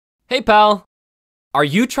Hey pal! Are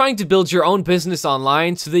you trying to build your own business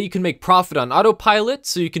online so that you can make profit on autopilot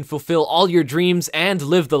so you can fulfill all your dreams and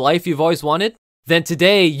live the life you've always wanted? Then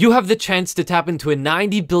today, you have the chance to tap into a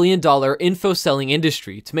 $90 billion info selling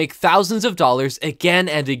industry to make thousands of dollars again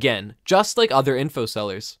and again, just like other info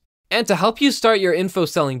sellers. And to help you start your info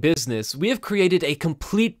selling business, we have created a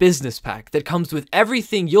complete business pack that comes with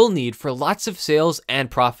everything you'll need for lots of sales and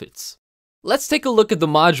profits. Let's take a look at the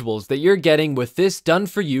modules that you're getting with this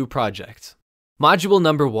done-for-you project. Module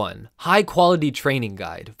number 1, High Quality Training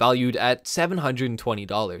Guide, valued at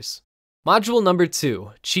 $720. Module number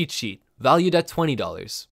 2, Cheat Sheet, valued at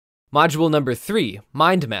 $20. Module number 3,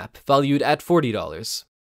 Mind Map, valued at $40.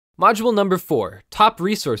 Module number 4, Top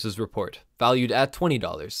Resources Report, valued at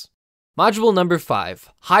 $20. Module number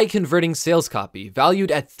 5, High Converting Sales Copy, valued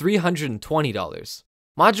at $320.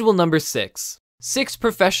 Module number 6, 6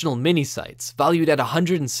 Professional Mini Sites, valued at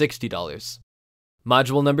 $160.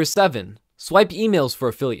 Module number 7, Swipe Emails for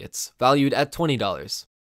Affiliates, valued at $20.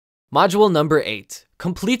 Module number 8,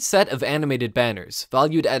 Complete Set of Animated Banners,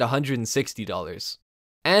 valued at $160.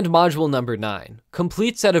 And module number 9,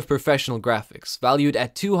 Complete Set of Professional Graphics, valued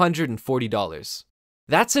at $240.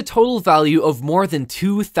 That's a total value of more than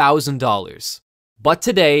 $2,000. But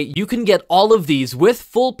today, you can get all of these with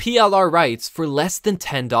full PLR rights for less than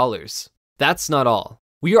 $10. That's not all.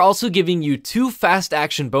 We are also giving you 2 fast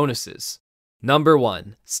action bonuses. Number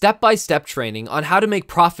 1, step-by-step training on how to make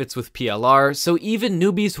profits with PLR so even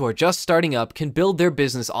newbies who are just starting up can build their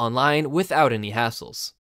business online without any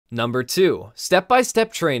hassles. Number 2,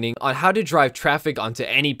 step-by-step training on how to drive traffic onto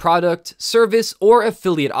any product, service, or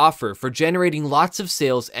affiliate offer for generating lots of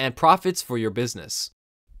sales and profits for your business.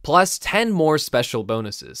 Plus 10 more special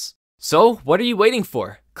bonuses. So, what are you waiting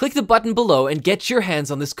for? Click the button below and get your hands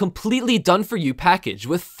on this completely done-for-you package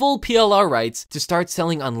with full PLR rights to start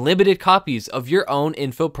selling unlimited copies of your own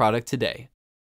info product today.